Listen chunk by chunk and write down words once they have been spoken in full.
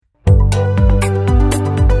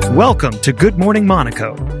Welcome to Good Morning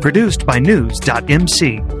Monaco, produced by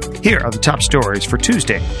News.mc. Here are the top stories for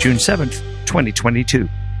Tuesday, June 7th, 2022.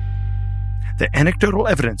 The anecdotal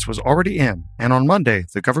evidence was already in, and on Monday,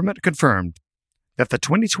 the government confirmed that the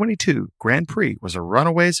 2022 Grand Prix was a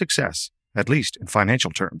runaway success, at least in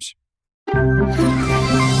financial terms.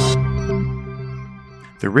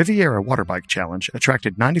 The Riviera Waterbike Challenge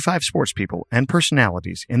attracted 95 sports people and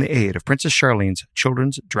personalities in the aid of Princess Charlene's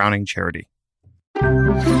children's drowning charity.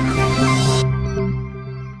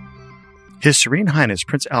 His Serene Highness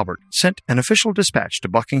Prince Albert sent an official dispatch to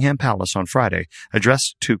Buckingham Palace on Friday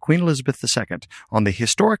addressed to Queen Elizabeth II on the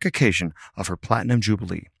historic occasion of her Platinum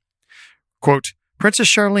Jubilee. Quote, Princess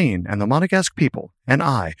Charlene and the Monegasque people and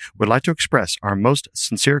I would like to express our most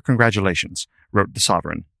sincere congratulations, wrote the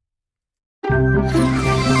sovereign.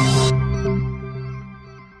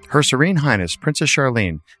 Her Serene Highness Princess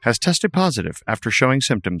Charlene has tested positive after showing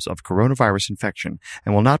symptoms of coronavirus infection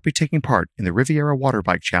and will not be taking part in the Riviera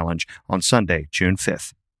Waterbike Challenge on Sunday, June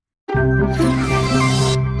 5th.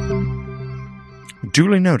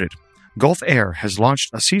 Duly noted, Gulf Air has launched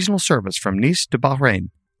a seasonal service from Nice to Bahrain,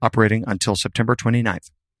 operating until September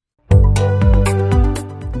 29th.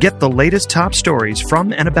 Get the latest top stories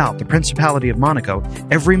from and about the Principality of Monaco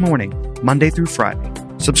every morning, Monday through Friday.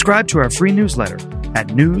 Subscribe to our free newsletter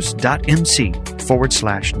at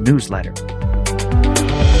news.mc/newsletter.